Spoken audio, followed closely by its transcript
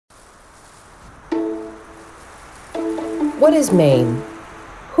What is Maine?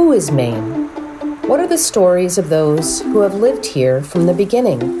 Who is Maine? What are the stories of those who have lived here from the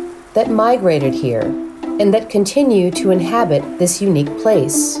beginning, that migrated here, and that continue to inhabit this unique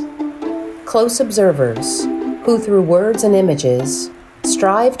place? Close observers, who through words and images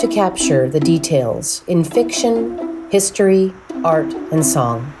strive to capture the details in fiction, history, art, and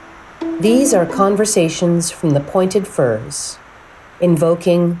song. These are conversations from the Pointed Firs,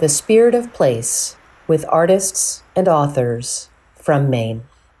 invoking the spirit of place with artists and authors from Maine.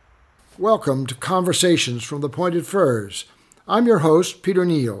 Welcome to Conversations from the Pointed Firs. I'm your host, Peter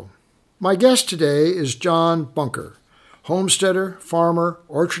Neal. My guest today is John Bunker, homesteader, farmer,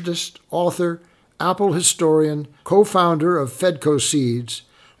 orchardist, author, apple historian, co-founder of Fedco Seeds,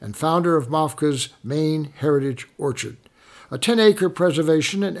 and founder of MAFCA's Maine Heritage Orchard, a 10-acre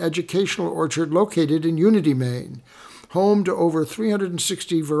preservation and educational orchard located in Unity, Maine, home to over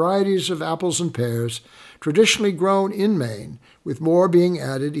 360 varieties of apples and pears, traditionally grown in Maine, with more being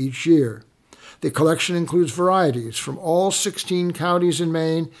added each year. The collection includes varieties from all 16 counties in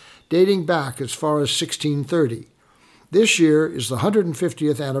Maine, dating back as far as 1630. This year is the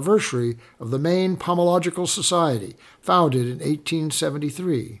 150th anniversary of the Maine Pomological Society, founded in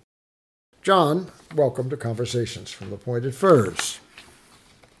 1873. John, welcome to Conversations from the Pointed Firs.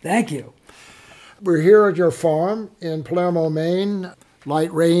 Thank you. We're here at your farm in Palermo, Maine.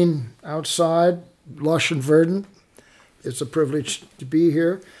 Light rain outside, lush and verdant. It's a privilege to be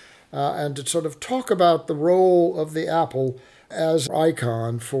here and to sort of talk about the role of the apple as an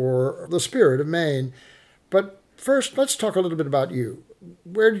icon for the spirit of Maine. But first, let's talk a little bit about you.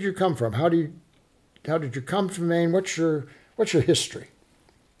 Where did you come from? How did you come to Maine? What's your history?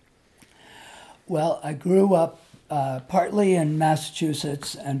 Well, I grew up partly in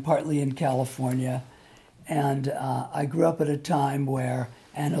Massachusetts and partly in California, and I grew up at a time where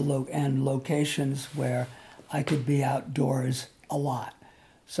and locations where I could be outdoors a lot.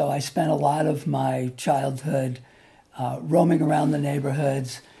 So I spent a lot of my childhood roaming around the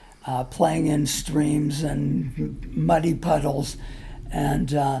neighborhoods, playing in streams and muddy puddles, and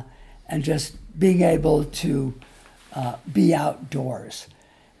just being able to be outdoors.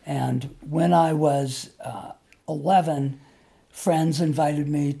 And when I was 11, friends invited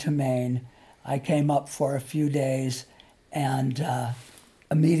me to Maine. I came up for a few days and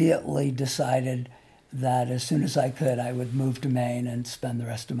immediately decided that as soon as I could, I would move to Maine and spend the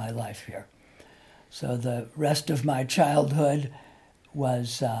rest of my life here. So the rest of my childhood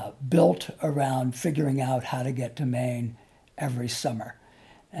was built around figuring out how to get to Maine every summer.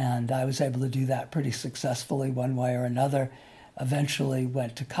 And I was able to do that pretty successfully one way or another. Eventually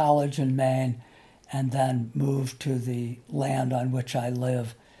went to college in Maine, and then moved to the land on which I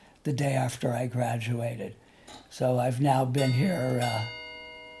live the day after I graduated. So I've now been here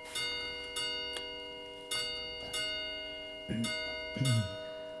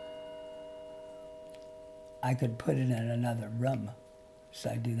I could put it in another room.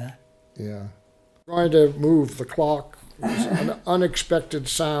 Should I do that? Yeah. Trying to move the clock. It was an unexpected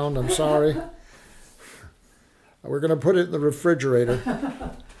sound. I'm sorry. We're going to put it in the refrigerator.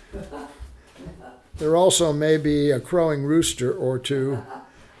 There also may be a crowing rooster or two,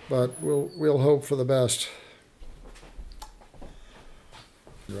 but we'll hope for the best.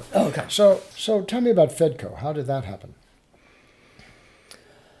 Okay. So tell me about Fedco. How did that happen?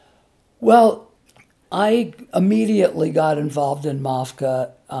 Well, I immediately got involved in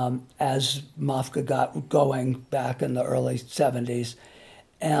MAFCA as MAFCA got going back in the early 70s,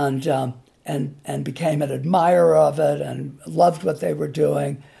 and became an admirer of it and loved what they were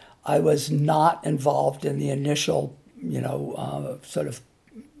doing. I was not involved in the initial, sort of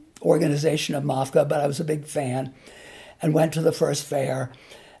organization of MAFCA, but I was a big fan and went to the first fair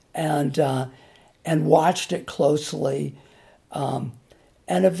and watched it closely. And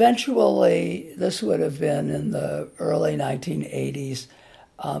eventually, this would have been in the early 1980s,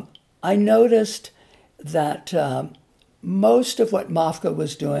 I noticed that most of what MAFCA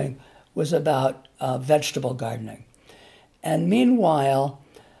was doing was about vegetable gardening. And meanwhile,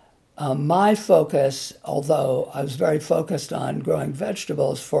 my focus, although I was very focused on growing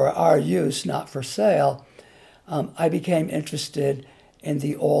vegetables for our use, not for sale, I became interested in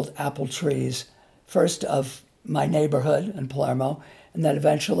the old apple trees, first of my neighborhood in Palermo, and then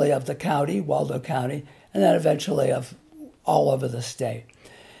eventually of the county, Waldo County, and then eventually of all over the state.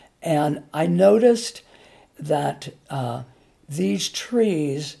 And I noticed that these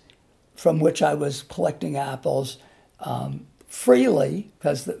trees from which I was collecting apples freely,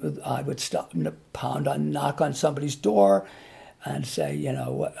 because I would stop and knock on somebody's door and say,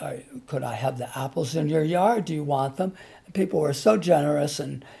 could I have the apples in your yard? Do you want them? And people were so generous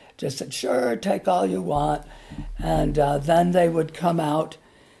and just said, sure, take all you want. And then they would come out.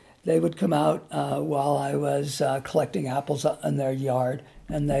 They would come out while I was collecting apples in their yard,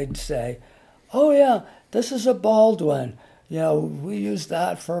 and they'd say, oh yeah, this is a Baldwin. We use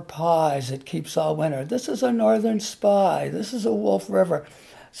that for pies. It keeps all winter. This is a Northern Spy. This is a Wolf River.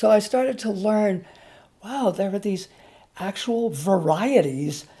 So I started to learn, wow, there were these actual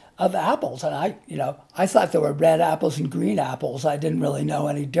varieties of apples. And I thought there were red apples and green apples. I didn't really know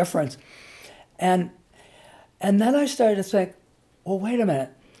any difference. And then I started to think, well, wait a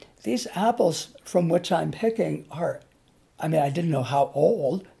minute. These apples from which I'm picking I didn't know how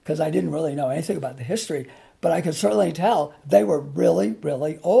old, because I didn't really know anything about the history, but I could certainly tell they were really,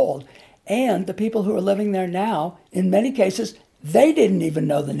 really old. And the people who are living there now, in many cases, they didn't even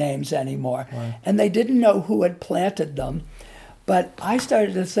know the names anymore. Right. And they didn't know who had planted them. But I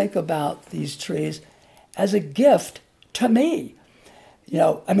started to think about these trees as a gift to me.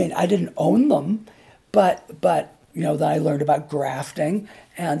 I didn't own them, but then I learned about grafting,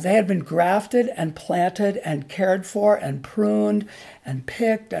 and they had been grafted and planted and cared for and pruned and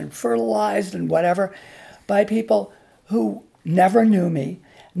picked and fertilized and whatever by people who never knew me,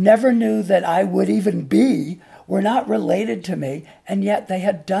 never knew that I would even be, were not related to me, and yet they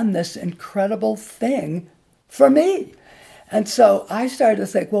had done this incredible thing for me. And so I started to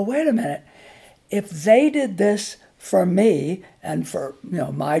think, well, wait a minute. If they did this for me and for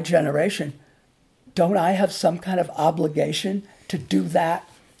my generation, don't I have some kind of obligation to do that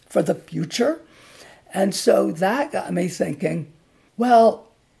for the future? And so that got me thinking, well,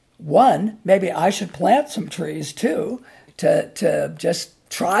 one, maybe I should plant some trees too, to just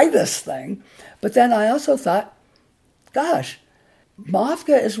try this thing. But then I also thought, gosh,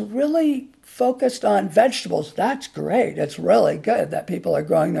 MAFGA is really focused on vegetables. That's great. It's really good that people are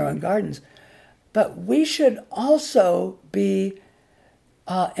growing their own gardens. But we should also be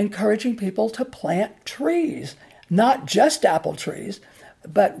encouraging people to plant trees, not just apple trees,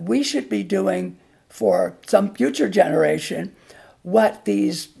 but we should be doing for some future generation what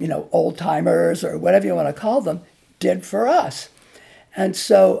these, old timers or whatever you want to call them did for us. And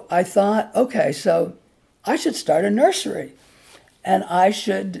so I thought, okay, so I should start a nursery, and I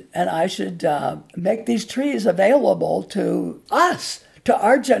should make these trees available to us, to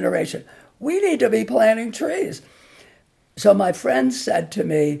our generation. We need to be planting trees. So my friend said to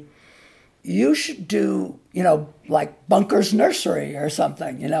me, you should do, like Bunker's Nursery or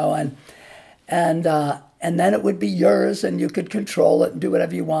something, and then it would be yours and you could control it and do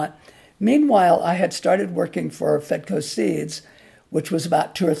whatever you want. Meanwhile, I had started working for Fedco Seeds, which was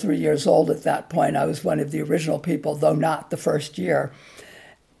about 2 or 3 years old at that point. I was one of the original people, though not the first year.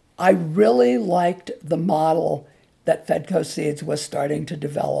 I really liked the model that Fedco Seeds was starting to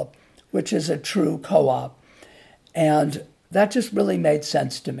develop, which is a true co-op. And that just really made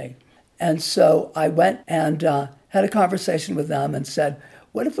sense to me. And so I went and had a conversation with them and said,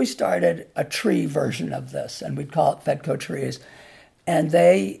 what if we started a tree version of this? And we'd call it Fedco Trees. And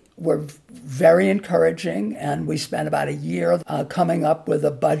they were very encouraging, and we spent about a year coming up with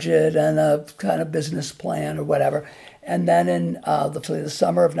a budget and a kind of business plan or whatever. And then in the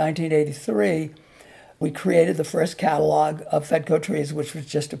summer of 1983, we created the first catalog of Fedco Trees, which was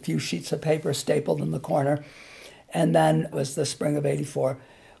just a few sheets of paper stapled in the corner. And then it was the spring of 84,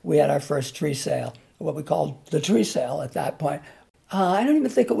 we had our first tree sale, what we called the tree sale at that point. I don't even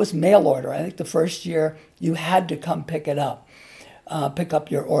think it was mail order. I think the first year you had to come pick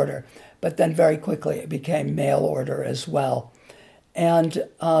up your order. But then very quickly it became mail order as well. And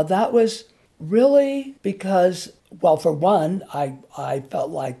that was really because, well, for one, I felt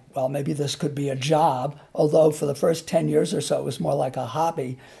like, well, maybe this could be a job, although for the first 10 years or so it was more like a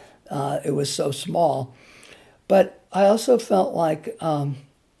hobby. It was so small. But I also felt like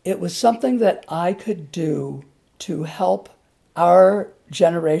it was something that I could do to help our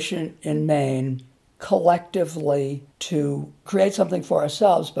generation in Maine collectively to create something for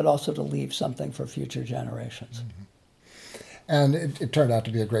ourselves, but also to leave something for future generations. Mm-hmm. And it turned out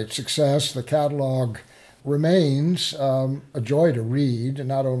to be a great success. The catalog remains a joy to read, and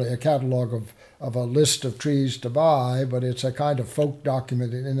not only a catalog of a list of trees to buy, but it's a kind of folk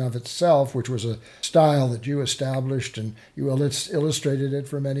document in and of itself, which was a style that you established, and you illustrated it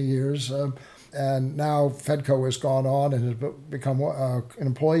for many years. And now Fedco has gone on and has become an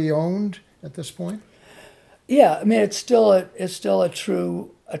employee-owned at this point? Yeah, I mean, it's still a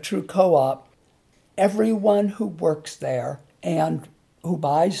true co-op. Everyone who works there and who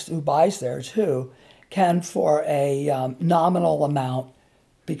buys there too can, for a nominal amount,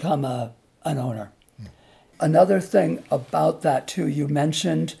 become an owner. Another thing about that too, you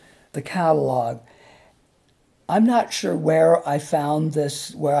mentioned the catalog. I'm not sure where I found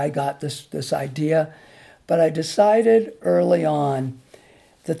this, where I got this idea, but I decided early on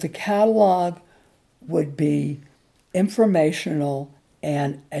that the catalog would be informational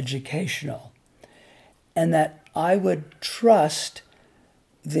and educational, and that I would trust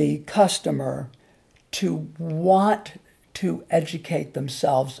the customer to want to educate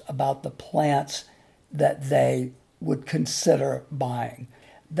themselves about the plants that they would consider buying.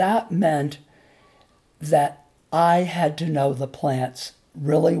 That meant that I had to know the plants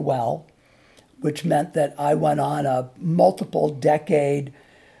really well, which meant that I went on a multiple decade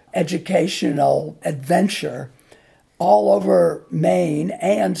educational adventure all over Maine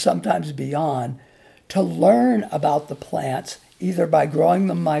and sometimes beyond to learn about the plants, either by growing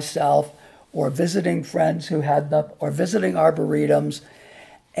them myself or visiting friends who had them or visiting arboretums,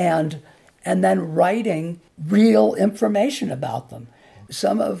 and then writing real information about them.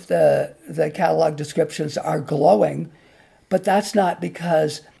 Some of the catalog descriptions are glowing, but that's not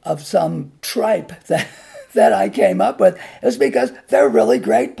because of some tripe that I came up with. It's because they're really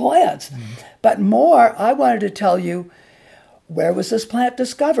great plants. But more, I wanted to tell you, where was this plant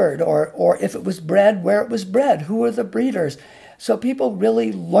discovered? Or if it was bred, where it was bred, who were the breeders? So people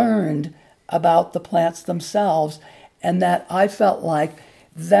really learned about the plants themselves, and that I felt like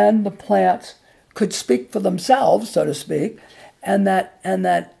then the plants could speak for themselves, so to speak, and that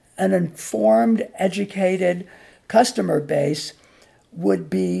an informed, educated customer base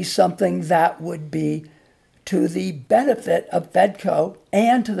would be something that would be to the benefit of Fedco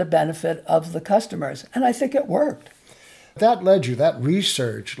and to the benefit of the customers. And I think it worked. That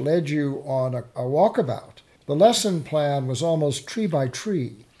research led you on a walkabout. The lesson plan was almost tree by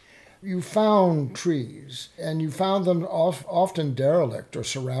tree. You found trees, and you found them often derelict or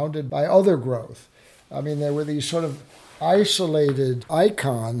surrounded by other growth. I mean, there were these sort of isolated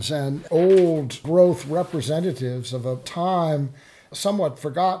icons and old growth representatives of a time somewhat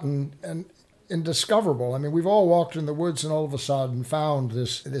forgotten and indiscoverable. I mean, we've all walked in the woods and all of a sudden found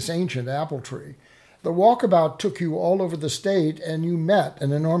this ancient apple tree. The walkabout took you all over the state, and you met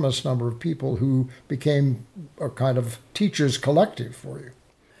an enormous number of people who became a kind of teachers collective for you.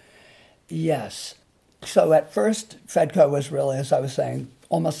 Yes. So at first, Fedco was really, as I was saying,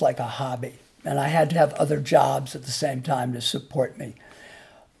 almost like a hobby. And I had to have other jobs at the same time to support me.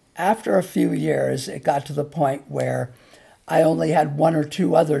 After a few years, it got to the point where I only had one or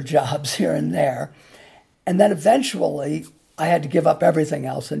two other jobs here and there. And then eventually, I had to give up everything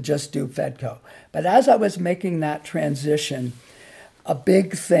else and just do Fedco. But as I was making that transition, a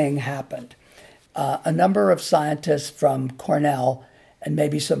big thing happened. A number of scientists from Cornell and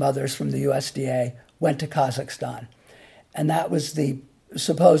maybe some others from the USDA went to Kazakhstan. And that was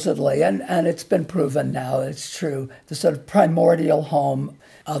supposedly, and it's been proven now, it's true, the sort of primordial home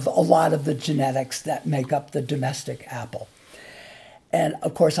of a lot of the genetics that make up the domestic apple. And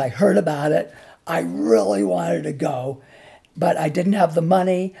of course, I heard about it. I really wanted to go, but I didn't have the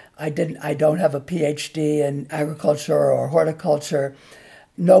money. I don't have a PhD in agriculture or horticulture.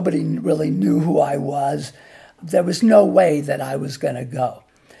 Nobody really knew who I was. There was no way that I was going to go.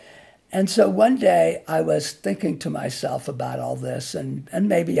 And so one day I was thinking to myself about all this, and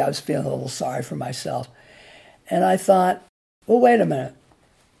maybe I was feeling a little sorry for myself. And I thought, well, wait a minute.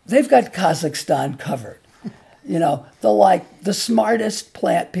 They've got Kazakhstan covered. You know, the smartest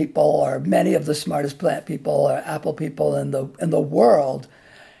plant people, or many of the smartest plant people or apple people in the world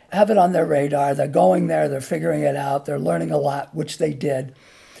have it on their radar. They're going there, they're figuring it out, they're learning a lot, which they did.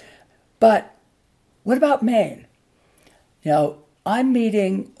 But what about Maine? You know, I'm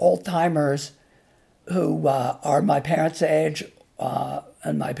meeting old-timers who are my parents' age,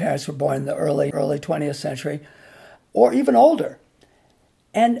 and my parents were born in the early 20th century, or even older.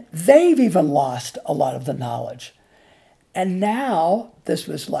 And they've even lost a lot of the knowledge. And now, this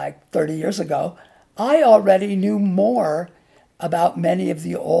was like 30 years ago, I already knew more about many of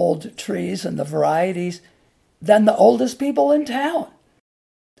the old trees and the varieties than the oldest people in town.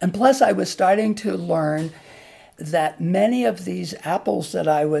 And plus, I was starting to learn that many of these apples that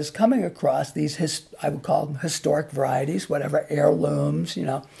I was coming across, I would call them historic varieties, whatever, heirlooms, you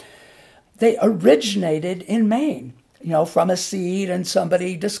know, they originated in Maine, you know, from a seed, and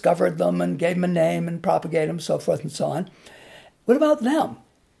somebody discovered them and gave them a name and propagated them, so forth and so on. What about them?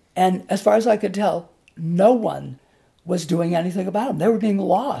 And as far as I could tell, no one was doing anything about them. They were being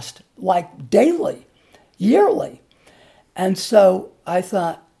lost, like daily, yearly. And so I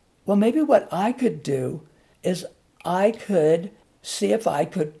thought, well, maybe what I could do is I could see if I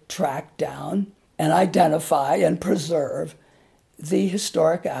could track down and identify and preserve the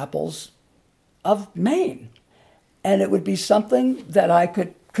historic apples of Maine. And it would be something that I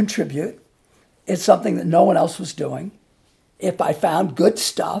could contribute. It's something that no one else was doing. If I found good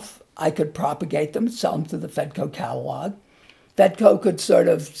stuff, I could propagate them, sell them through the Fedco catalog. Fedco could sort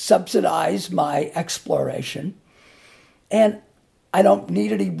of subsidize my exploration. And I don't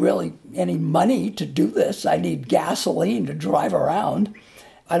need any money to do this. I need gasoline to drive around.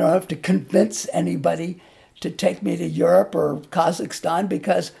 I don't have to convince anybody to take me to Europe or Kazakhstan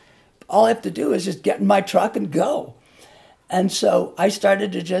because all I have to do is just get in my truck and go. And so I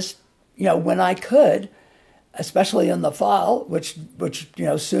started to just, when I could, especially in the fall, which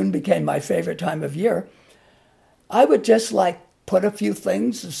soon became my favorite time of year, I would just put a few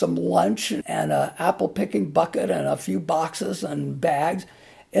things, some lunch and an apple picking bucket and a few boxes and bags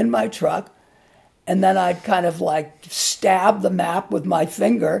in my truck. And then I'd kind of stab the map with my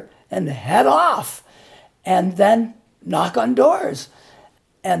finger and head off and then knock on doors.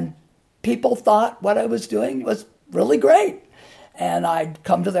 And people thought what I was doing was really great. And I'd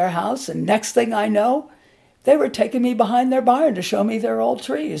come to their house, and next thing I know, they were taking me behind their barn to show me their old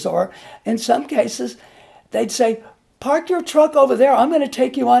trees. Or in some cases, they'd say, park your truck over there. I'm going to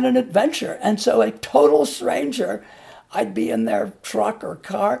take you on an adventure. And so a total stranger, I'd be in their truck or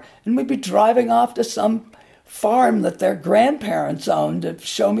car, and we'd be driving off to some farm that their grandparents owned to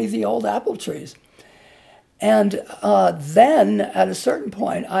show me the old apple trees. And then at a certain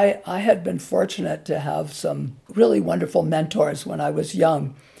point, I had been fortunate to have some really wonderful mentors when I was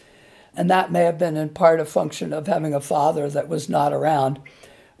young. And that may have been in part a function of having a father that was not around.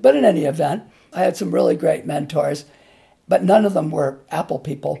 But in any event, I had some really great mentors, but none of them were Apple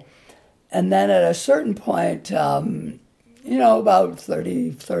people. And then at a certain point, about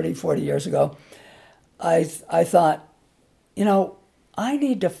 30, 40 years ago, I thought, I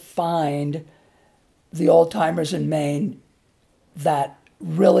need to find the old-timers in Maine that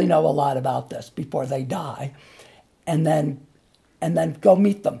really know a lot about this before they die, and then go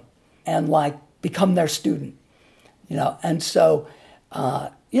meet them and become their student, And so,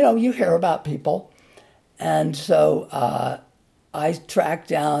 you hear about people. And so I tracked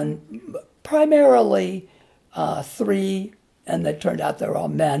down primarily 3, and it turned out they were all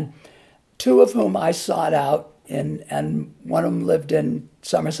men, 2 of whom I sought out, and one of them lived in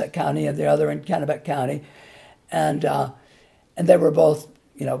Somerset County and the other in Kennebec County. And they were both,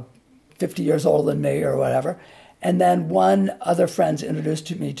 50 years older than me or whatever. And then one other friend introduced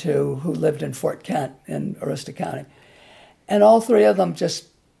me to who lived in Fort Kent in Aroostook County. And all 3 of them just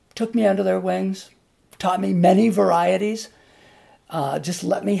took me under their wings, taught me many varieties, just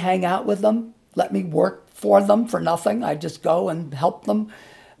let me hang out with them, let me work for them for nothing. I'd just go and help them.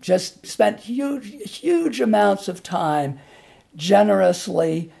 Just spent huge amounts of time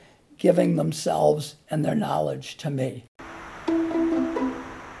generously giving themselves and their knowledge to me.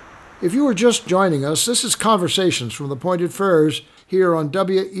 If you were just joining us, this is Conversations from the Pointed Firs here on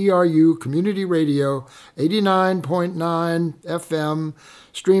WERU Community Radio 89.9 FM,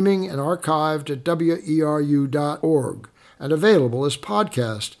 streaming and archived at weru.org, and available as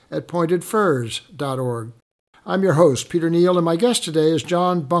podcast at pointedfirs.org. I'm your host, Peter Neal, and my guest today is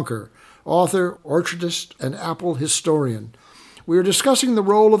John Bunker, author, orchardist, and apple historian. We are discussing the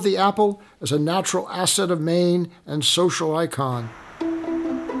role of the apple as a natural asset of Maine and social icon.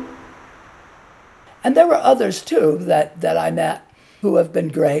 And there were others, too, that I met who have been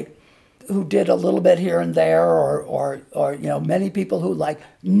great, who did a little bit here and there, or many people who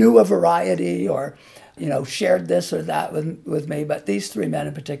knew a variety or, shared this or that with me. But these 3 men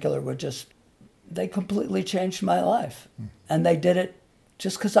in particular were they completely changed my life. And they did it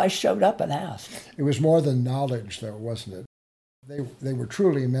just because I showed up and asked. It was more than knowledge, though, wasn't it? They were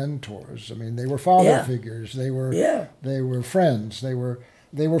truly mentors. I mean, they were father figures. They were friends. They were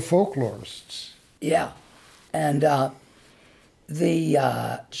folklorists. Yeah. And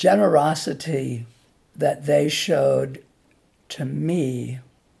the generosity that they showed to me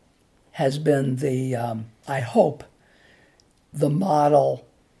has been I hope, the model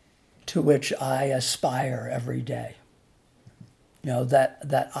to which I aspire every day.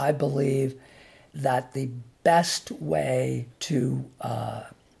 That I believe that the best way to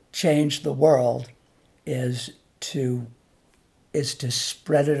change the world is to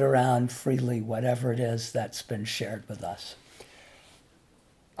spread it around freely, whatever it is that's been shared with us.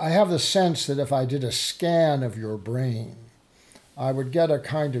 I have the sense that if I did a scan of your brain, I would get a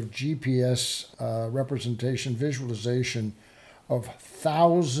kind of GPS representation, visualization of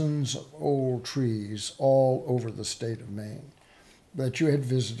thousands of old trees all over the state of Maine that you had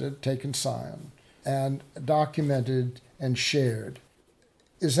visited, taken sign, and documented and shared.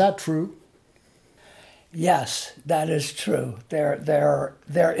 Is that true? Yes, that is true. They're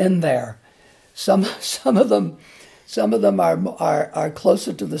in there. Some of them Some of them are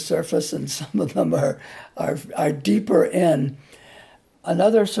closer to the surface, and some of them are deeper in.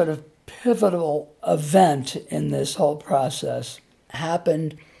 Another sort of pivotal event in this whole process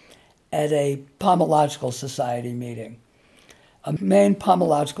happened at a Pomological Society meeting, a Maine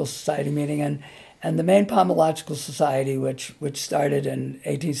Pomological Society meeting, and the Maine Pomological Society, which started in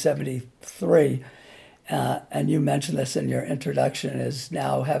 1873, and you mentioned this in your introduction, is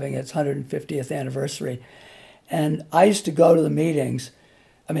now having its 150th anniversary. And I used to go to the meetings.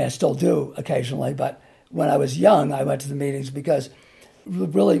 I mean, I still do occasionally, but when I was young, I went to the meetings because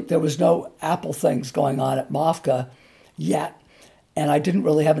really there was no Apple things going on at MOFGA yet, and I didn't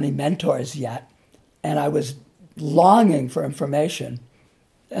really have any mentors yet, and I was longing for information.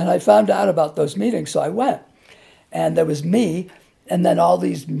 And I found out about those meetings, so I went. And there was me, and then all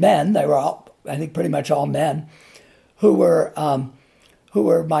these men, they were all, I think pretty much all men, who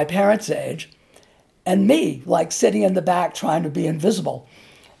were my parents' age, and me, like sitting in the back trying to be invisible,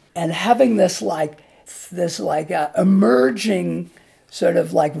 and having this emerging sort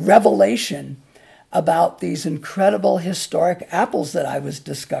of like revelation about these incredible historic apples that I was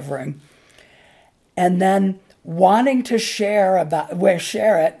discovering, and then wanting to share it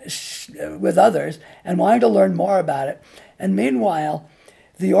with others and wanting to learn more about it. And meanwhile,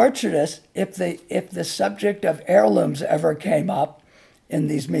 the orchardists, if the subject of heirlooms ever came up in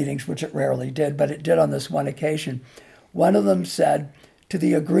these meetings, which it rarely did, but it did on this one occasion, one of them said, to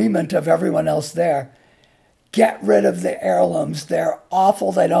the agreement of everyone else there, get rid of the heirlooms. They're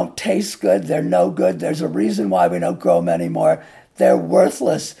awful. They don't taste good. They're no good. There's a reason why we don't grow them anymore. They're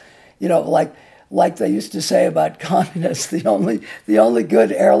worthless. You know, like they used to say about communists, the only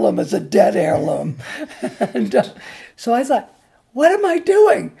good heirloom is a dead heirloom. And so I thought, what am I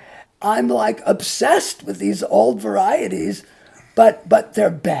doing? I'm like obsessed with these old varieties, but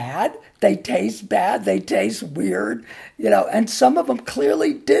they're bad. They taste bad. They taste weird, you know, and some of them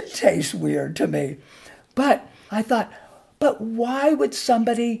clearly did taste weird to me. But I thought, but why would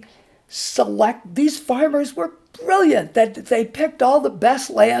somebody select? These farmers were brilliant. That they picked all the best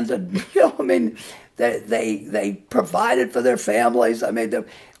land, and you know, I mean, they provided for their families. I mean,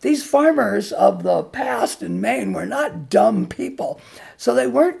 these farmers of the past in Maine were not dumb people, so they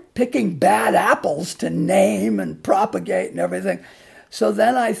weren't picking bad apples to name and propagate and everything. So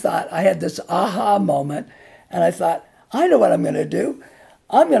then I thought, I had this aha moment, and I thought, I know what I'm going to do.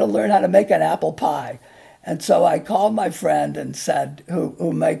 I'm going to learn how to make an apple pie. And so I called my friend and said,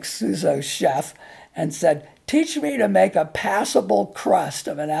 who's a chef, and said, teach me to make a passable crust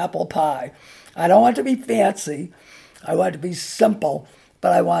of an apple pie. I don't want it to be fancy. I want it to be simple,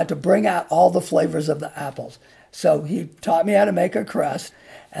 but I wanted to bring out all the flavors of the apples. So he taught me how to make a crust,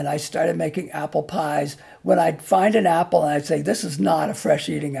 and I started making apple pies. When I'd find an apple and I'd say, this is not a fresh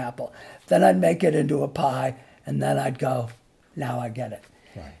eating apple, then I'd make it into a pie, and then I'd go, now I get it.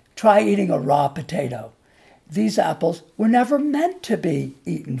 Right. Try eating a raw potato. These apples were never meant to be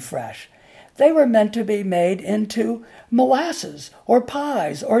eaten fresh. They were meant to be made into molasses or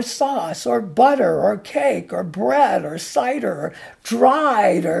pies or sauce or butter or cake or bread or cider or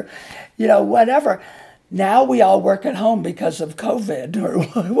dried or, you know, whatever. Now we all work at home because of COVID or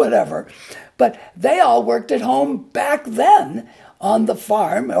whatever. But they all worked at home back then on the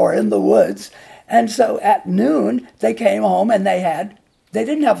farm or in the woods. And so at noon, they came home and they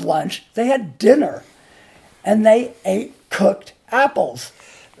didn't have lunch, they had dinner. And they ate cooked apples.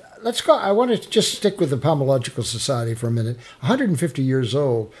 Let's go. I want to just stick with the Pomological Society for a minute. 150 years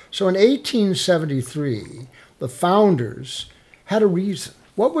old. So in 1873, the founders had a reason.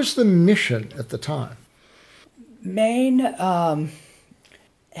 What was the mission at the time? Maine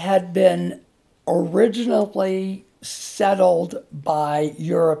had been originally settled by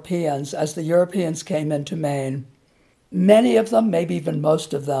Europeans. As the Europeans came into Maine, many of them, maybe even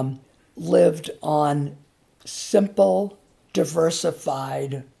most of them, lived on simple,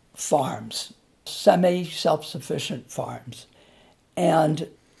 diversified farms, semi-self-sufficient farms. And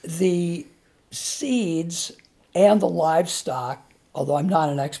the seeds and the livestock, although I'm not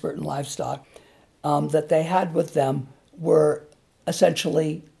an expert in livestock, that they had with them were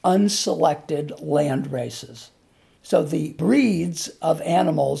essentially unselected land races. So the breeds of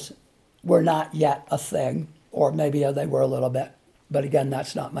animals were not yet a thing, or maybe they were a little bit, but again,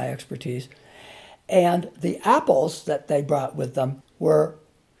 that's not my expertise. And the apples that they brought with them were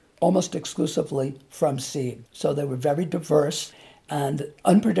almost exclusively from seed. So they were very diverse and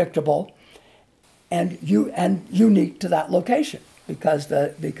unpredictable and unique to that location because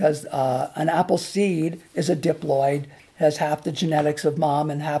an apple seed is a diploid, has half the genetics of mom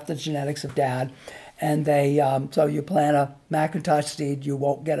and half the genetics of dad. And so you plant a McIntosh seed, you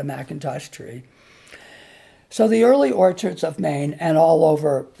won't get a McIntosh tree. So the early orchards of Maine and all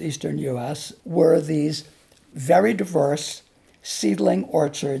over eastern U.S. were these very diverse seedling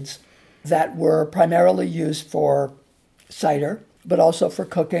orchards that were primarily used for cider, but also for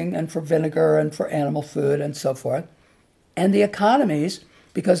cooking and for vinegar and for animal food and so forth. And the economies,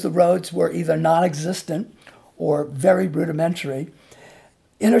 because the roads were either non-existent or very rudimentary,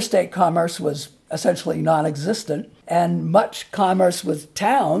 interstate commerce was essentially non-existent, and much commerce with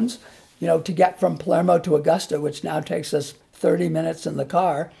towns, to get from Palermo to Augusta, which now takes us 30 minutes in the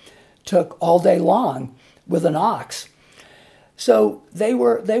car, took all day long with an ox. So they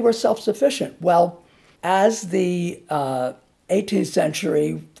were self-sufficient. Well, as the 18th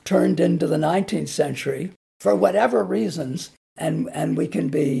century turned into the 19th century, for whatever reasons, and we can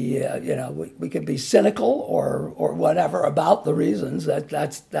be we can be cynical or whatever about the reasons,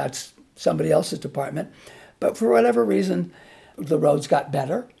 that's somebody else's department, but for whatever reason, the roads got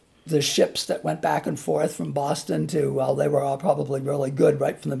better. The ships that went back and forth from Boston to, well, they were all probably really good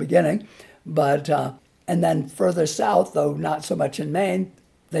right from the beginning, but and then further south, though not so much in Maine,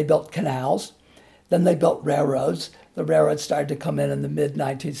 they built canals. Then they built railroads. The railroads started to come in the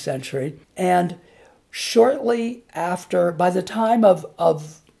mid-19th century. And shortly after, by the time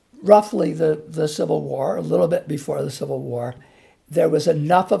of roughly the Civil War, a little bit before the Civil War, there was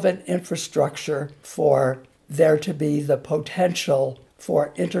enough of an infrastructure for there to be the potential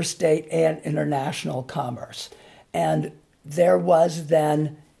for interstate and international commerce. And there was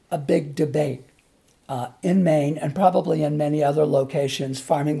then a big debate in Maine and probably in many other locations,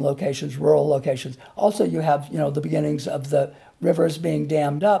 farming locations, rural locations. Also, you have, the beginnings of the rivers being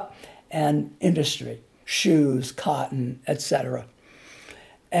dammed up and industry, shoes, cotton, etc.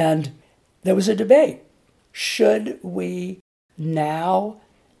 And there was a debate. Should we now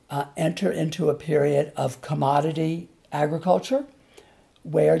enter into a period of commodity agriculture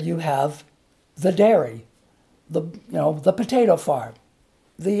where you have the dairy, the potato farm,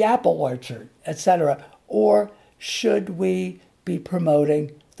 the apple orchard, etc., or should we be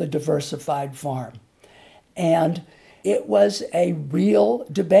promoting the diversified farm? And it was a real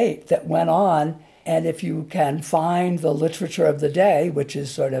debate that went on, and if you can find the literature of the day, which is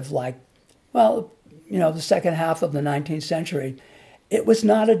sort of like, the second half of the 19th century, it was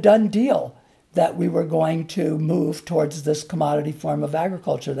not a done deal that we were going to move towards this commodity form of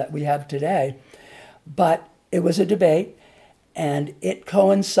agriculture that we have today. But it was a debate, and it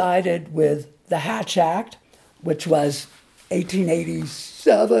coincided with the Hatch Act, which was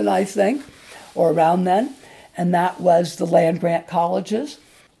 1887, I think, or around then, and that was the land grant colleges.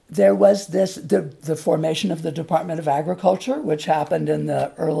 There was the formation of the Department of Agriculture, which happened in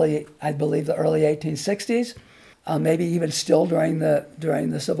the early 1860s, maybe even still during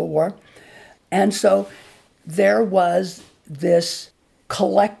the Civil War. And so there was this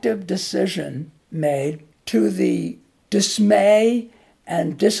collective decision made, to the dismay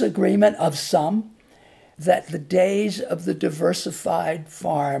and disagreement of some, that the days of the diversified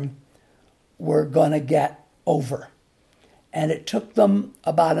farm were going to get over. And it took them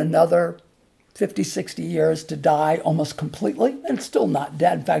about another 50, 60 years to die almost completely, and it's still not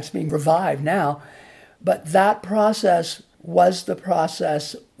dead. In fact, it's being revived now. But that process was the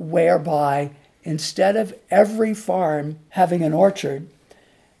process whereby instead of every farm having an orchard,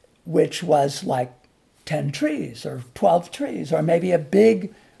 which was like 10 trees or 12 trees, or maybe a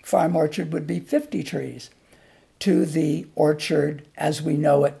big farm orchard would be 50 trees, to the orchard as we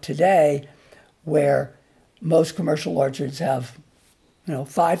know it today, where most commercial orchards have,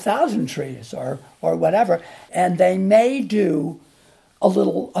 5,000 trees or whatever, and they may do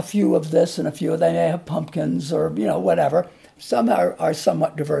a few of this and a few, they may have pumpkins or, whatever. Some are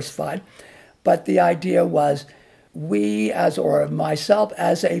somewhat diversified, but the idea was myself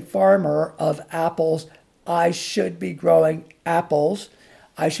as a farmer of apples, I should be growing apples.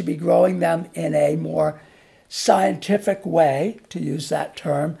 I should be growing them in a more scientific way, to use that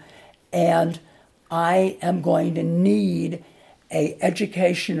term, and I am going to need an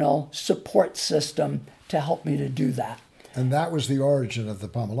educational support system to help me to do that. And that was the origin of the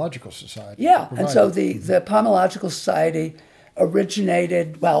Pomological Society. Yeah, and so the Pomological Society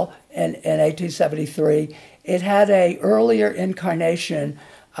originated, in 1873. It had an earlier incarnation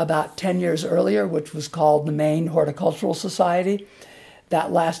about 10 years earlier, which was called the Maine Horticultural Society.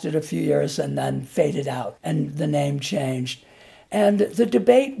 That lasted a few years and then faded out, and the name changed. And the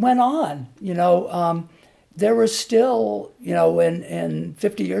debate went on. There were still, in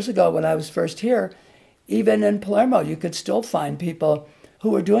 50 years ago when I was first here, even in Palermo, you could still find people who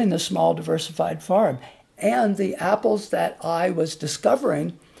were doing the small diversified farm. And the apples that I was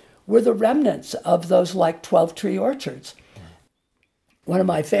discovering were the remnants of those 12-tree orchards. One of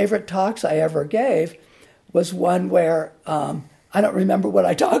my favorite talks I ever gave was one where I don't remember what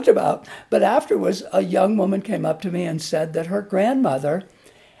I talked about, but afterwards a young woman came up to me and said that her grandmother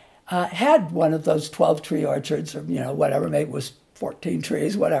had one of those 12 tree orchards, or whatever, maybe it was 14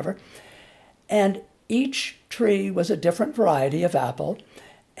 trees, whatever. And each tree was a different variety of apple,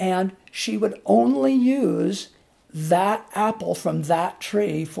 and she would only use that apple from that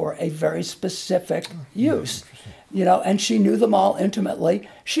tree for a very specific use. And she knew them all intimately.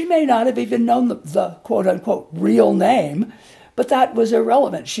 She may not have even known the quote-unquote real name, but that was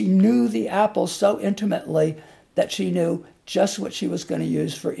irrelevant. She knew the apples so intimately that she knew just what she was going to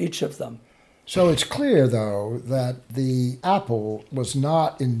use for each of them. So it's clear, though, that the apple was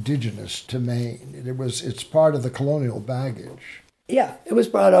not indigenous to Maine. It's part of the colonial baggage. Yeah, it was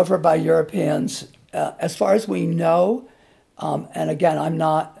brought over by Europeans. As far as we know, and again, I'm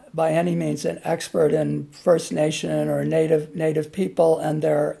not by any means an expert in First Nation or Native people and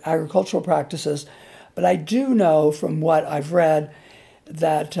their agricultural practices, but I do know from what I've read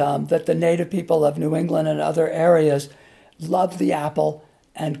that the Native people of New England and other areas loved the apple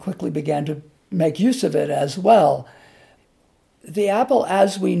and quickly began to make use of it as well. The apple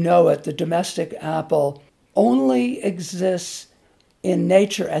as we know it, the domestic apple, only exists in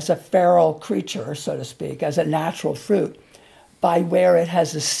nature as a feral creature, so to speak, as a natural fruit, by where it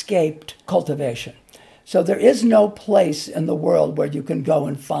has escaped cultivation. So there is no place in the world where you can go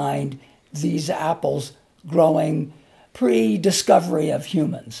and find these apples growing pre-discovery of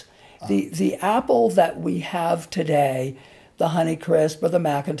humans. The apple that we have today, the Honeycrisp or the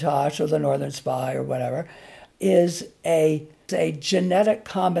Macintosh or the Northern Spy or whatever, is a genetic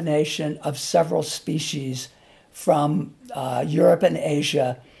combination of several species from Europe and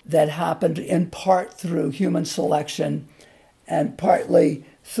Asia that happened in part through human selection and partly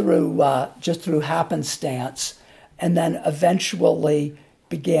through just through happenstance, and then eventually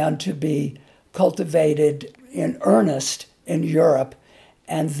began to be cultivated in earnest in Europe,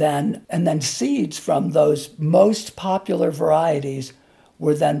 and then seeds from those most popular varieties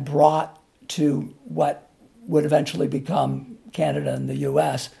were then brought to what would eventually become Canada and the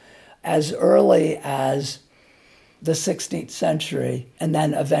U.S. as early as the 16th century, and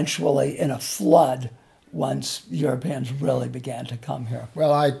then eventually in a flood once Europeans really began to come here.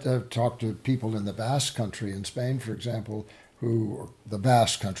 Well, I talked to people in the Basque Country in Spain, for example, who they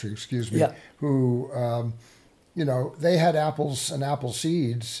had apples and apple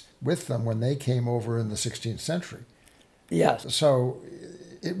seeds with them when they came over in the 16th century. Yes. So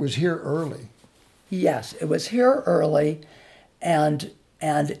it was here early. Yes, it was here early, and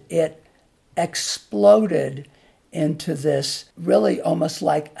it exploded into this really almost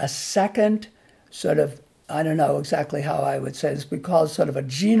like a second sort of, I don't know exactly how I would say this, we call it sort of a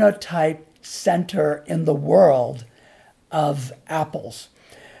genotype center in the world of apples.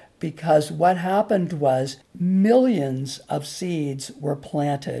 Because what happened was millions of seeds were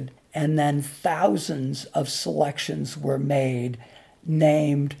planted and then thousands of selections were made,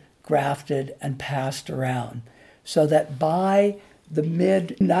 named, grafted, and passed around. So that by the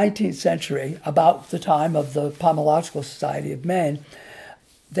mid-19th century, about the time of the Pomological Society of Maine,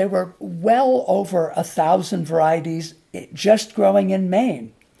 there were well over 1,000 varieties just growing in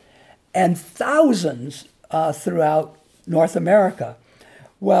Maine, and thousands throughout North America.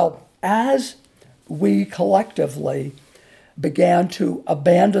 Well, as we collectively began to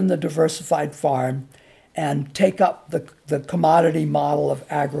abandon the diversified farm and take up the commodity model of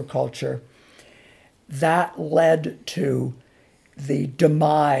agriculture, that led to the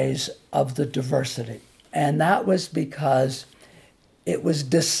demise of the diversity. And that was because it was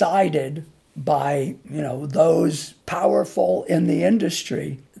decided by, those powerful in the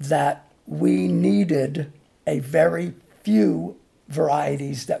industry that we needed a very few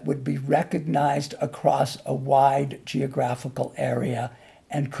varieties that would be recognized across a wide geographical area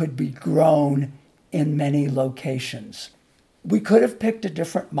and could be grown in many locations. We could have picked a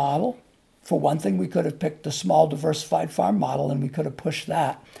different model. For one thing, we could have picked the small diversified farm model and we could have pushed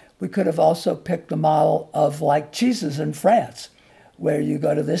that. We could have also picked the model of like cheeses in France, where you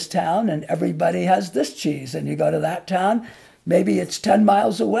go to this town and everybody has this cheese, and you go to that town, maybe it's 10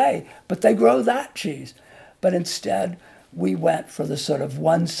 miles away, but they grow that cheese. But instead, we went for the sort of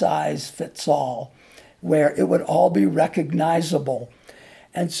one size fits all, where it would all be recognizable.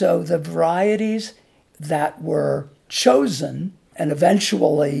 And so the varieties that were chosen, and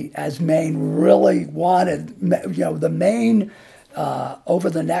eventually, as Maine really wanted, the Maine over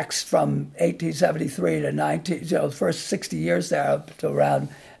the next from 1873 to the first 60 years there up to around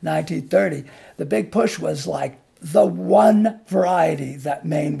 1930, the big push was like the one variety that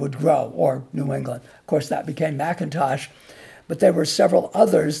Maine would grow, or New England. Of course, that became Macintosh, but there were several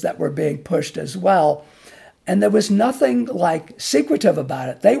others that were being pushed as well. And there was nothing like secretive about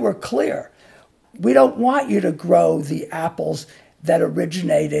it. They were clear. We don't want you to grow the apples that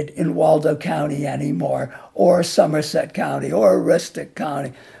originated in Waldo County anymore, or Somerset County, or Aroostook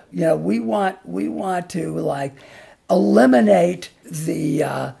County. We want to like eliminate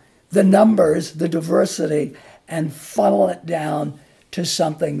the numbers, the diversity, and funnel it down to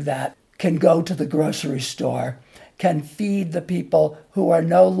something that can go to the grocery store, can feed the people who are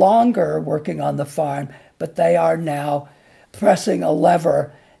no longer working on the farm, but they are now pressing a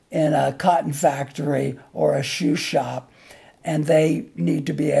lever in a cotton factory or a shoe shop, and they need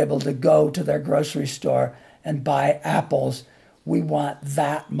to be able to go to their grocery store and buy apples. We want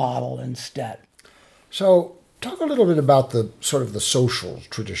that model instead. So talk a little bit about the sort of the social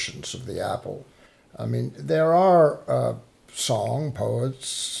traditions of the apple. I mean, there are song,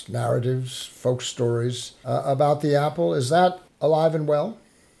 poets, narratives, folk stories about the apple. Is that alive and well?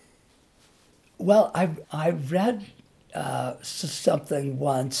 Well, I read something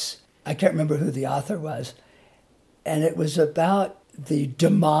once. I can't remember who the author was, and it was about the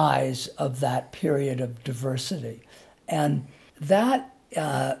demise of that period of diversity, and that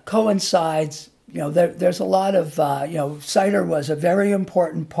coincides. There's a lot of cider was a very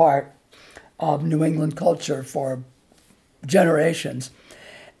important part of New England culture for generations,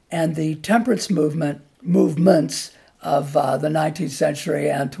 and the temperance movements of the 19th century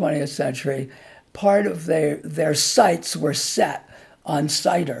and 20th century, part of their sights were set on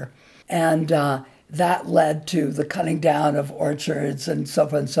cider, and that led to the cutting down of orchards and so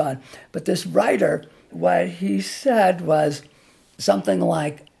forth and so on. But this writer, what he said was something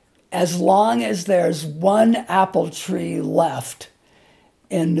like, as long as there's one apple tree left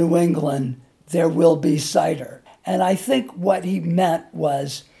in New England, there will be cider. And I think what he meant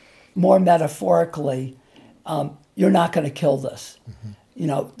was, more metaphorically, you're not going to kill this.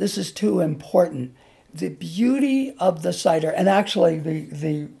 Mm-hmm. This is too important. The beauty of the cider, and actually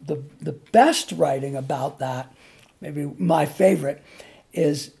the best writing about that, maybe my favorite,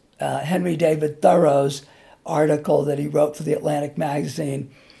 is Henry David Thoreau's article that he wrote for the Atlantic magazine.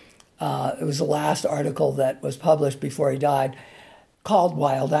 It was the last article that was published before he died, called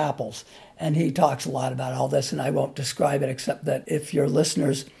Wild Apples. And he talks a lot about all this, and I won't describe it, except that if your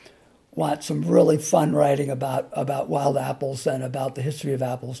listeners want some really fun writing about wild apples and about the history of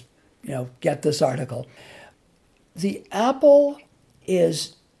apples, get this article. The apple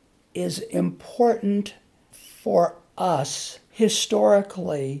is important for us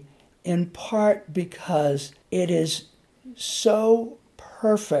historically, in part because it is so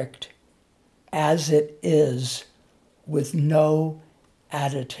perfect as it is, with no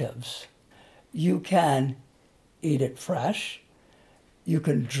additives. You can eat it fresh, you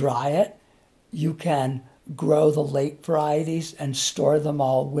can dry it, you can grow the late varieties and store them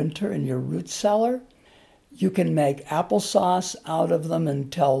all winter in your root cellar. You can make applesauce out of them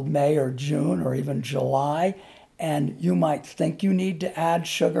until May or June or even July, and you might think you need to add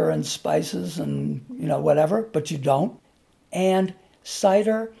sugar and spices and whatever, but you don't. And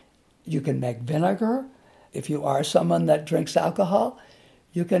cider, you can make vinegar. If you are someone that drinks alcohol,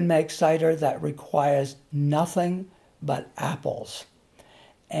 you can make cider that requires nothing but apples.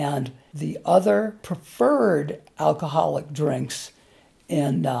 And the other preferred alcoholic drinks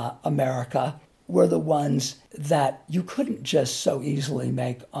in America were the ones that you couldn't just so easily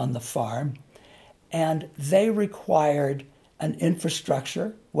make on the farm. And they required an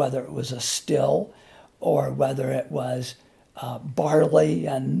infrastructure, whether it was a still or whether it was barley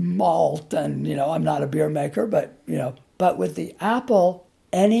and malt. And, I'm not a beer maker, but with the apple,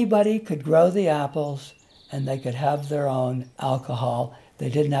 anybody could grow the apples and they could have their own alcohol. They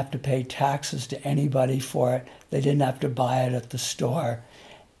didn't have to pay taxes to anybody for it. They didn't have to buy it at the store.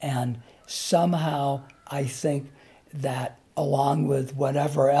 And somehow I think that along with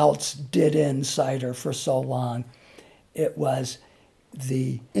whatever else did in cider for so long, it was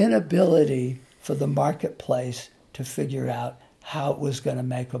the inability for the marketplace to figure out how it was going to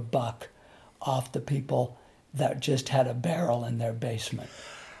make a buck off the people that just had a barrel in their basement.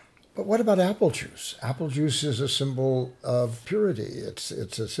 But what about apple juice? Apple juice is a symbol of purity. It's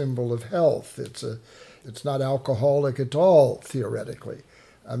a symbol of health. It's not alcoholic at all, theoretically.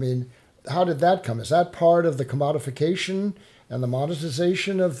 I mean, how did that come? Is that part of the commodification and the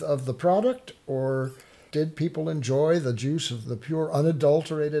monetization of the product? Or did people enjoy the juice of the pure,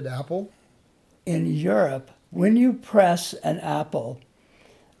 unadulterated apple? In Europe, when you press an apple,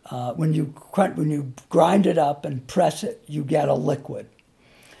 when you grind it up and press it, you get a liquid.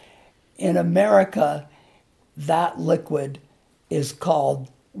 In America, that liquid was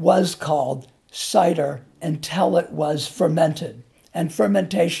called cider until it was fermented. And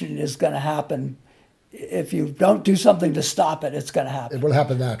fermentation is going to happen if you don't do something to stop it, it's going to happen. It will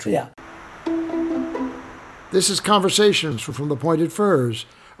happen naturally. Yeah. This is Conversations from the Pointed Firs,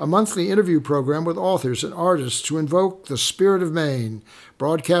 a monthly interview program with authors and artists who invoke the spirit of Maine,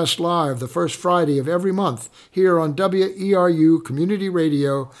 broadcast live the first Friday of every month here on WERU Community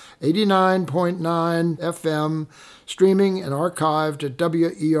Radio 89.9 FM, streaming and archived at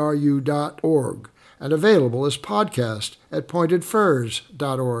weru.org, and available as podcast at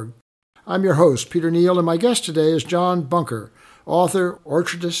pointedfirs.org. I'm your host, Peter Neal, and my guest today is John Bunker, author,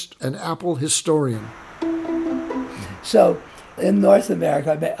 orchardist, and apple historian. So in North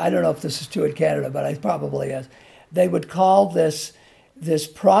America, I don't know if this is true in Canada, but it probably is, they would call this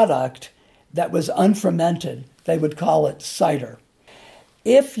product that was unfermented, they would call it cider.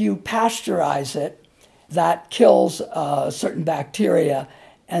 If you pasteurize it, that kills certain bacteria,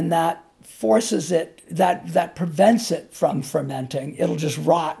 and that forces it, that prevents it from fermenting. It'll just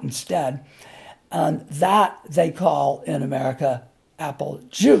rot instead. And that they call in America apple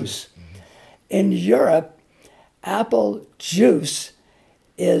juice. In Europe, apple juice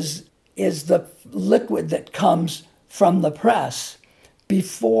is the liquid that comes from the press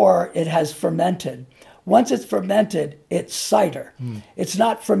before it has fermented. Once it's fermented, it's cider. It's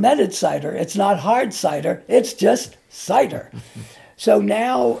not fermented cider. It's not hard cider. It's just cider. So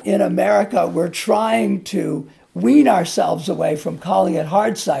now in America, we're trying to wean ourselves away from calling it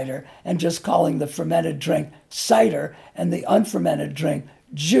hard cider and just calling the fermented drink cider and the unfermented drink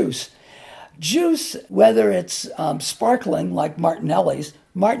juice. Juice, whether it's sparkling like Martinelli's,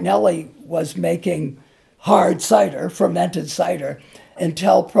 Martinelli was making hard cider, fermented cider,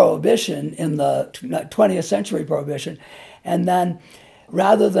 until Prohibition, in the 20th century Prohibition. And then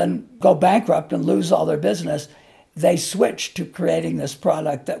rather than go bankrupt and lose all their business, they switched to creating this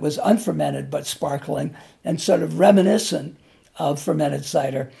product that was unfermented but sparkling and sort of reminiscent of fermented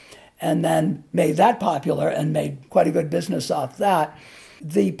cider, and then made that popular and made quite a good business off that.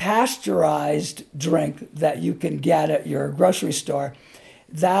 The pasteurized drink that you can get at your grocery store,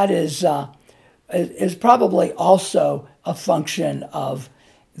 that is probably also a function of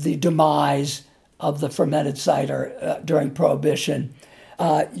the demise of the fermented cider during Prohibition.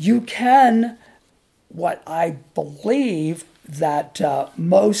 You can, what I believe that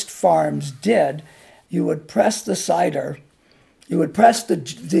most farms did, you would press the cider, you would press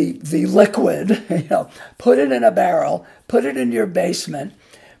the liquid, put it in a barrel, put it in your basement,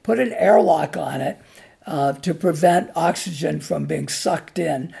 put an airlock on it to prevent oxygen from being sucked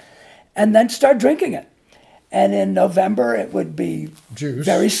in, and then start drinking it. And in November, it would be Juice.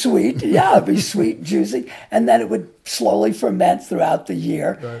 Very sweet. Yeah, it'd be sweet and juicy. And then it would slowly ferment throughout the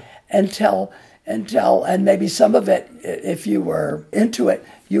year until, and maybe some of it, if you were into it,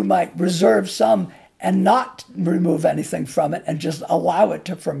 you might reserve some and not remove anything from it and just allow it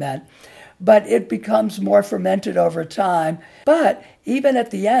to ferment. But it becomes more fermented over time. But even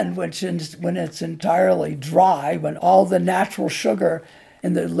at the end, when it's entirely dry, when all the natural sugar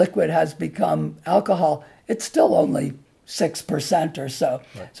in the liquid has become alcohol, it's still only 6% or so.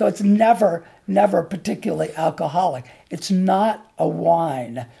 Right. So it's never particularly alcoholic. It's not a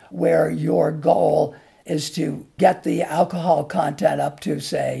wine where your goal is to get the alcohol content up to,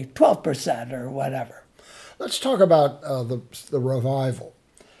 say, 12% or whatever. Let's talk about the revival,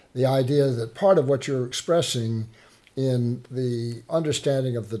 the idea that part of what you're expressing in the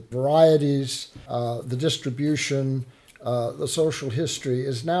understanding of the varieties, the distribution, the social history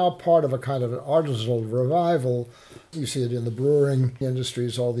is now part of a kind of an artisanal revival. You see it in the brewing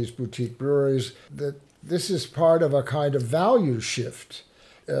industries, all these boutique breweries, that this is part of a kind of value shift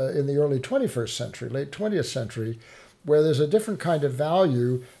in the early 21st century, late 20th century, where there's a different kind of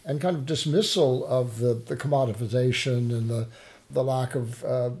value and kind of dismissal of the commoditization and the lack of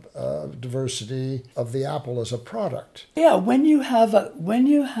diversity of the apple as a product. Yeah, when you have a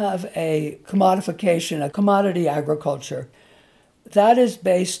commodification, a commodity agriculture, that is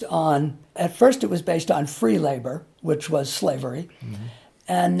based on, at first it was based on free labor, which was slavery,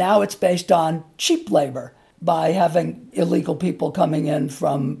 and now it's based on cheap labor by having illegal people coming in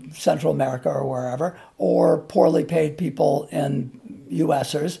from Central America or wherever, or poorly paid people in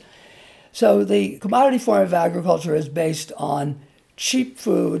USers. So the commodity form of agriculture is based on cheap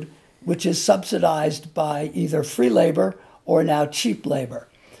food, which is subsidized by either free labor or now cheap labor.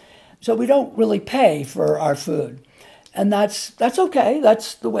 So we don't really pay for our food. And that's okay.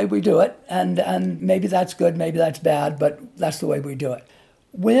 That's the way we do it. And maybe that's good, maybe that's bad, but that's the way we do it.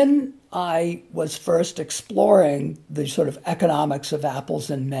 When I was first exploring the sort of economics of apples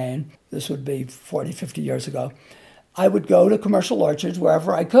in Maine, this would be 40, 50 years ago, I would go to commercial orchards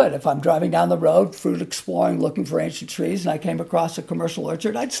wherever I could. If I'm driving down the road, fruit exploring, looking for ancient trees, and I came across a commercial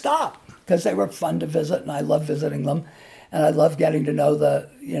orchard, I'd stop because they were fun to visit, and I love visiting them, and I love getting to know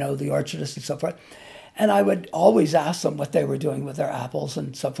the orchardists and so forth. And I would always ask them what they were doing with their apples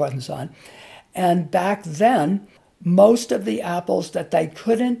and so forth and so on. And back then, most of the apples that they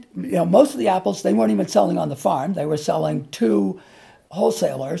couldn't, most of the apples they weren't even selling on the farm. They were selling to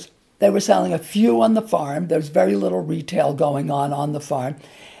wholesalers. They were selling a few on the farm. There's very little retail going on the farm.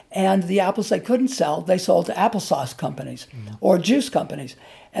 And the apples they couldn't sell, they sold to applesauce companies or juice companies.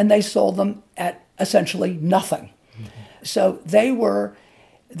 And they sold them at essentially nothing. So they were,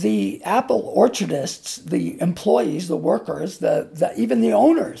 the apple orchardists, the employees, the workers, even the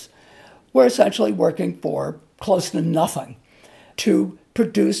owners, were essentially working for close to nothing to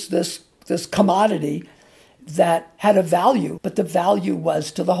produce this commodity that had a value, but the value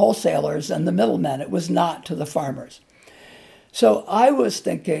was to the wholesalers and the middlemen. It was not to the farmers. So I was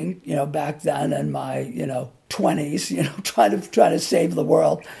thinking, back then in my, 20s, trying to save the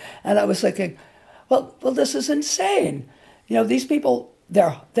world. And I was thinking, well, this is insane. These people,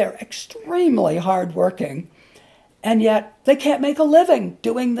 they're extremely hardworking, and yet they can't make a living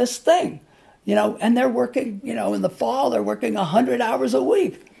doing this thing, and they're working, in the fall, they're working 100 hours a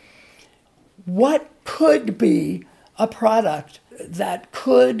week. What could be a product that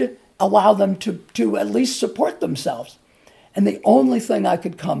could allow them to at least support themselves? And the only thing I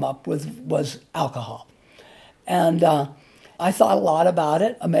could come up with was alcohol. And I thought a lot about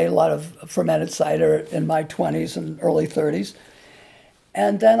it. I made a lot of fermented cider in my 20s and early 30s.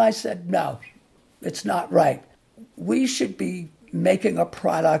 And then I said, no, it's not right. We should be making a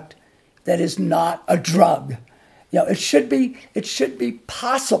product that is not a drug. It should be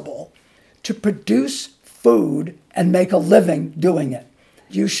possible to produce food and make a living doing it.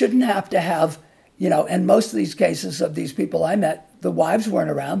 You shouldn't have to have, and most of these cases of these people I met, the wives weren't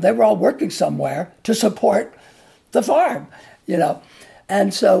around. They were all working somewhere to support the farm,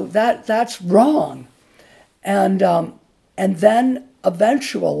 And so that's wrong. And then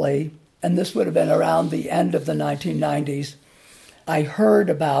eventually, and this would have been around the end of the 1990s, I heard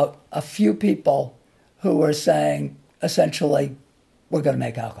about a few people who were saying, essentially, we're going to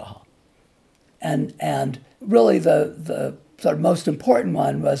make alcohol. And really the sort of most important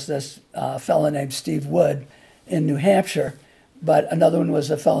one was this fellow named Steve Wood in New Hampshire, but another one was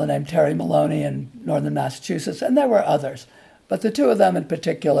a fellow named Terry Maloney in northern Massachusetts, and there were others. But the two of them in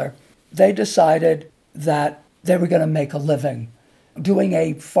particular, they decided that they were going to make a living doing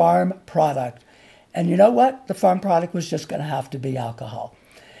a farm product. And you know what? The farm product was just going to have to be alcohol.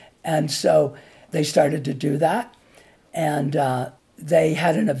 And so they started to do that, and they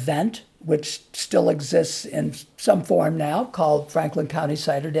had an event which still exists in some form now, called Franklin County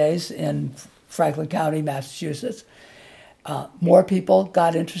Cider Days in Franklin County, Massachusetts. More people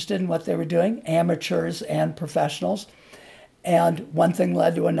got interested in what they were doing, amateurs and professionals. And one thing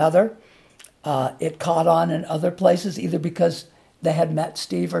led to another. It caught on in other places, either because they had met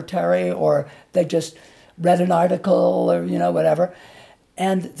Steve or Terry, or they just read an article or, whatever.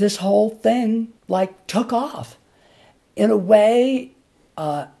 And this whole thing, took off. In a way,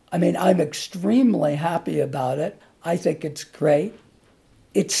 I'm extremely happy about it. I think it's great.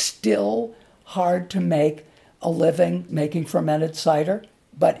 It's still hard to make a living making fermented cider,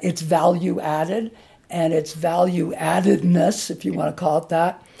 but it's value added, and its value addedness, if you want to call it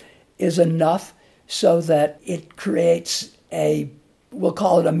that, is enough so that it creates we'll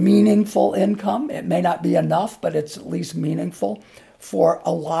call it a meaningful income. It may not be enough, but it's at least meaningful for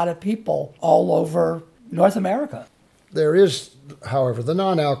a lot of people all over North America. There is, however, the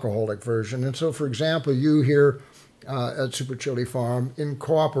non-alcoholic version. And so, for example, you here at Super Chili Farm, in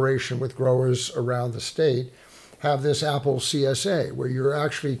cooperation with growers around the state, have this apple CSA, where you're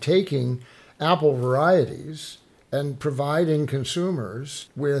actually taking apple varieties and providing consumers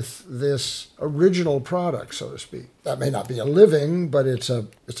with this original product, so to speak. That may not be a living, but it's a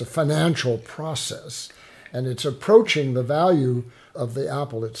financial process, and it's approaching the value of the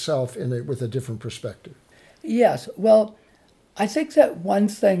apple itself with a different perspective. Yes, well, I think that one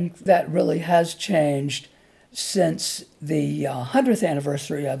thing that really has changed since the 100th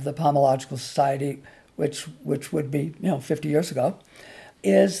anniversary of the Pomological Society, which would be 50 years ago,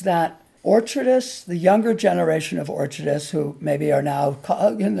 is that orchardists, the younger generation of orchardists who maybe are now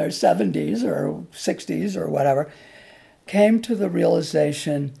in their 70s or 60s or whatever, came to the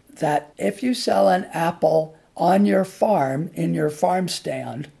realization that if you sell an apple on your farm, in your farm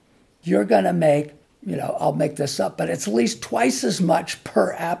stand, you're going to make, I'll make this up, but it's at least twice as much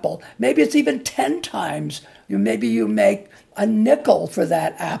per apple. Maybe it's even 10 times. Maybe you make a nickel for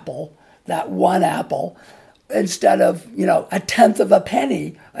that apple, that one apple, instead of, a tenth of a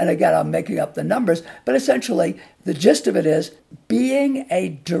penny. And again, I'm making up the numbers, but essentially the gist of it is being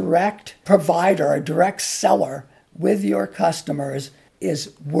a direct provider, a direct seller with your customers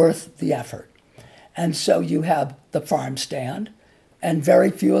is worth the effort. And so you have the farm stand, and very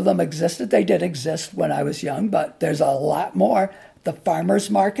few of them existed. They did exist when I was young, but there's a lot more. The farmers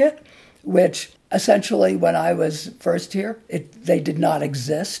market, which essentially when I was first here, they did not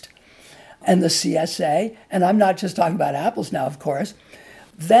exist. And the CSA, and I'm not just talking about apples now, of course.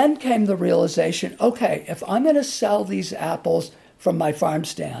 Then came the realization, okay, if I'm going to sell these apples from my farm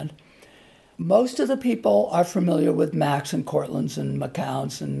stand, most of the people are familiar with Max and Cortland's and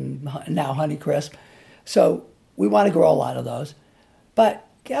McCown's and now Honeycrisp. So we want to grow a lot of those. But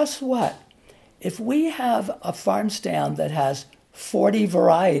guess what? If we have a farm stand that has 40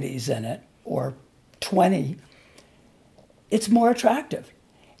 varieties in it, or 20, it's more attractive.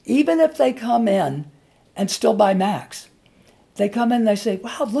 Even if they come in and still buy Max, they come in and they say,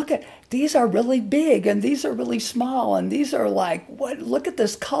 wow, these are really big and these are really small and these are like, look at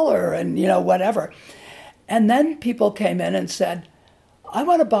this color and, whatever. And then people came in and said, I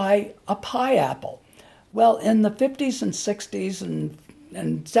want to buy a pie apple. Well, in the 50s and 60s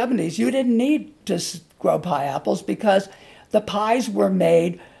and 70s, you didn't need to grow pie apples because the pies were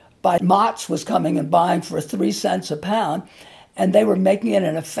made by Mott's was coming and buying for 3 cents a pound. And they were making it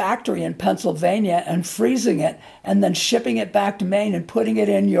in a factory in Pennsylvania and freezing it and then shipping it back to Maine and putting it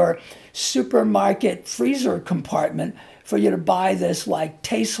in your supermarket freezer compartment for you to buy this like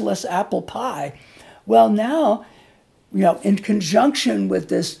tasteless apple pie. Well, now, in conjunction with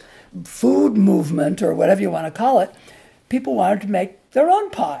this food movement or whatever you want to call it, people wanted to make their own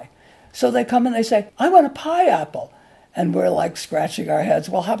pie. So they come and they say, I want a pie apple. And we're like scratching our heads.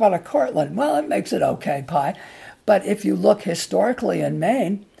 Well, how about a Cortland? Well, it makes it okay pie. But if you look historically in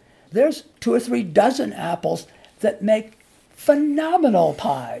Maine, there's 2 or 3 dozen apples that make phenomenal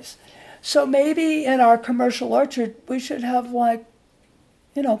pies. So maybe in our commercial orchard, we should have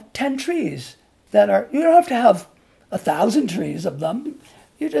 10 trees that are, you don't have to have 1,000 trees of them.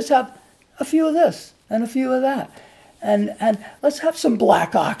 You just have a few of this and a few of that. And let's have some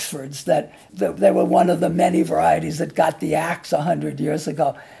black Oxfords that they were one of the many varieties that got the axe 100 years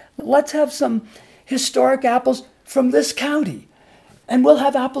ago. Let's have some historic apples from this county. And we'll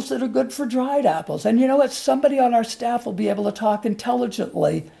have apples that are good for dried apples. And you know what? Somebody on our staff will be able to talk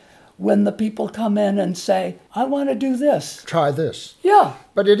intelligently when the people come in and say, I want to do this. Try this. Yeah.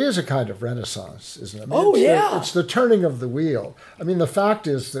 But it is a kind of renaissance, isn't it? It's the turning of the wheel. I mean, the fact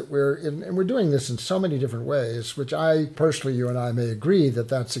is that we're doing this in so many different ways, which I personally, you and I may agree that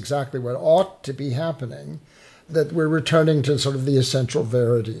that's exactly what ought to be happening, that we're returning to sort of the essential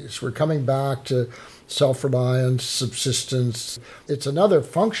verities. We're coming back to self-reliance, subsistence. It's another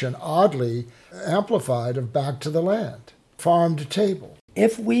function, oddly amplified, of back to the land, farm to table.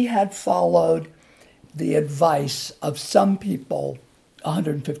 If we had followed the advice of some people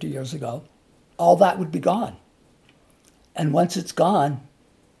 150 years ago, all that would be gone. And once it's gone,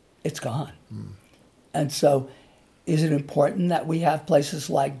 it's gone. And so is it important that we have places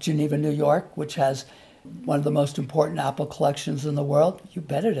like Geneva, New York, which has one of the most important apple collections in the world? You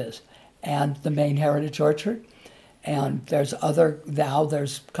bet it is. And the Maine Heritage Orchard. And there's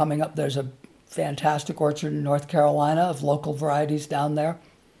coming up, there's a fantastic orchard in North Carolina of local varieties down there.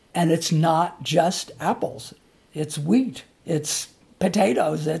 And it's not just apples. It's wheat, it's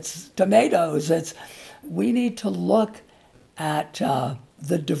potatoes, it's tomatoes. We need to look at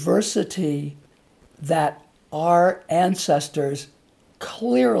the diversity that our ancestors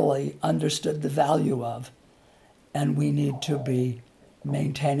clearly understood the value of. And we need to be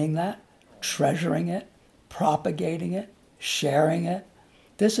maintaining that, treasuring it, propagating it, sharing it.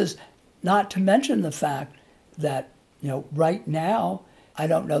 This is not to mention the fact that, right now, I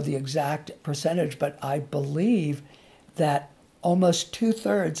don't know the exact percentage, but I believe that almost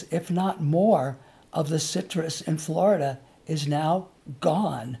 2/3, if not more, of the citrus in Florida is now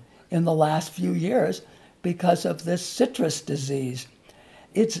gone in the last few years because of this citrus disease.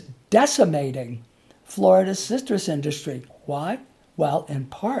 It's decimating Florida's citrus industry. Why? Well, in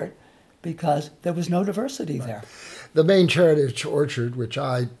part because there was no diversity there. The Maine Heritage Orchard, which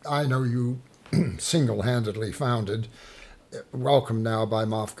I know you single-handedly founded, welcomed now by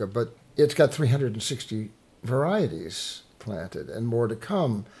MAFCA, but it's got 360 varieties planted and more to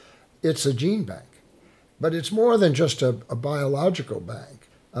come. It's a gene bank. But it's more than just a biological bank.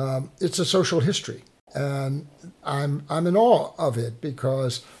 It's a social history. And I'm in awe of it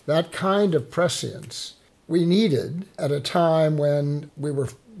because that kind of prescience we needed at a time when we were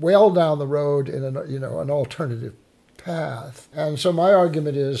well down the road in an alternative path. And so my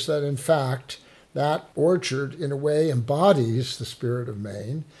argument is that, in fact, That orchard, in a way, embodies the spirit of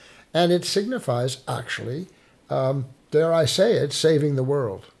Maine, and it signifies, actually, dare I say it, saving the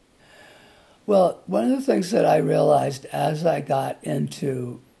world. Well, one of the things that I realized as I got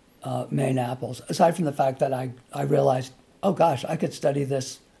into Maine apples, aside from the fact that I realized, oh gosh, I could study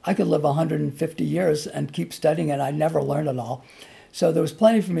this. I could live 150 years and keep studying it. I'd never learn it all. So there was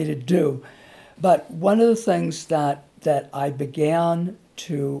plenty for me to do. But one of the things that I began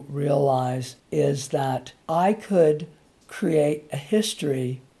to realize is that I could create a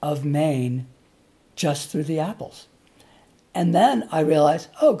history of Maine just through the apples. And then I realized,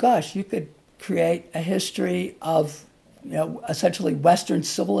 oh gosh, you could create a history of, essentially Western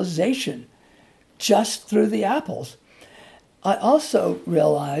civilization just through the apples. I also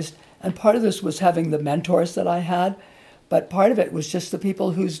realized, and part of this was having the mentors that I had, but part of it was just the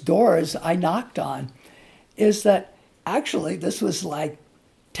people whose doors I knocked on, is that actually this was like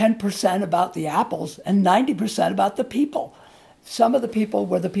 10% about the apples and 90% about the people. Some of the people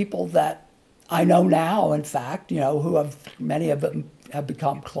were the people that I know now, in fact, many of them have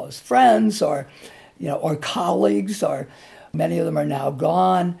become close friends or colleagues, or many of them are now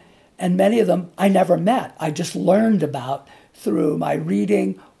gone. And many of them I never met. I just learned about through my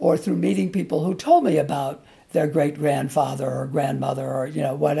reading or through meeting people who told me about their great-grandfather or grandmother or,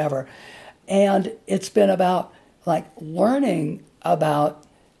 whatever. And it's been about learning about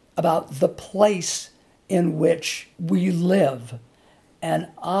the place in which we live. And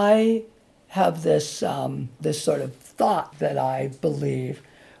I have this sort of thought that I believe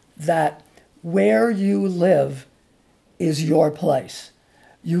that where you live is your place.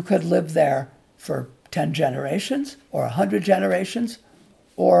 You could live there for 10 generations or 100 generations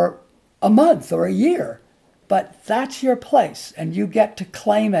or a month or a year, but that's your place and you get to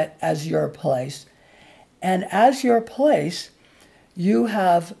claim it as your place. And as your place, you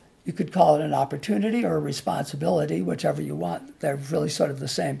could call it an opportunity or a responsibility, whichever you want. They're really sort of the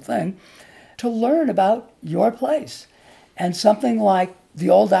same thing, to learn about your place. And something like the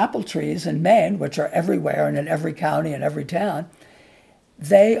old apple trees in Maine, which are everywhere and in every county and every town,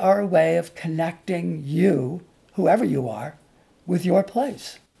 they are a way of connecting you, whoever you are, with your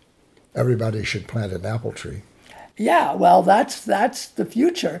place. Everybody should plant an apple tree. Yeah, well, that's the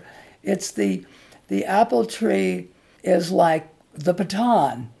future. It's the apple tree is like the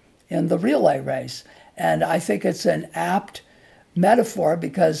baton in the relay race. And I think it's an apt metaphor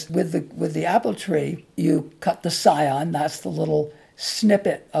because with the apple tree, you cut the scion, that's the little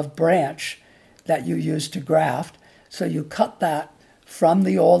snippet of branch that you use to graft. So you cut that from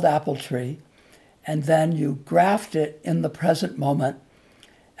the old apple tree, and then you graft it in the present moment,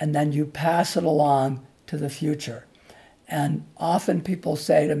 and then you pass it along to the future. And often people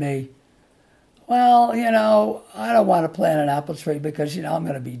say to me, well, I don't want to plant an apple tree because, I'm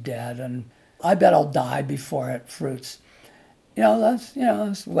going to be dead, and I bet I'll die before it fruits.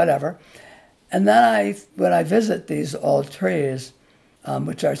 That's whatever. And then when I visit these old trees,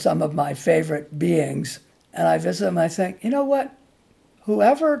 which are some of my favorite beings, and I visit them, I think, you know what?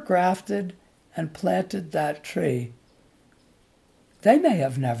 Whoever grafted and planted that tree, they may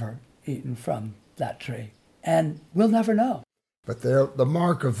have never eaten from that tree, and we'll never know. But the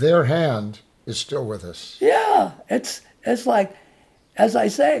mark of their hand is still with us. Yeah, it's like, as I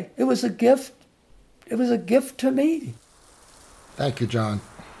say, it was a gift. It was a gift to me. Thank you, John.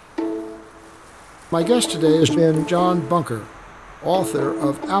 My guest today has been John Bunker, author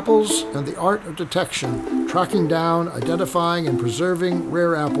of Apples and the Art of Detection, Tracking Down, Identifying, and Preserving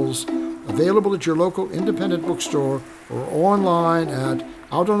Rare Apples, available at your local independent bookstore or online at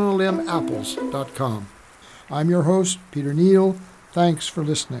outonalimapples.com. I'm your host, Peter Neal. Thanks for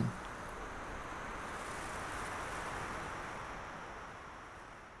listening.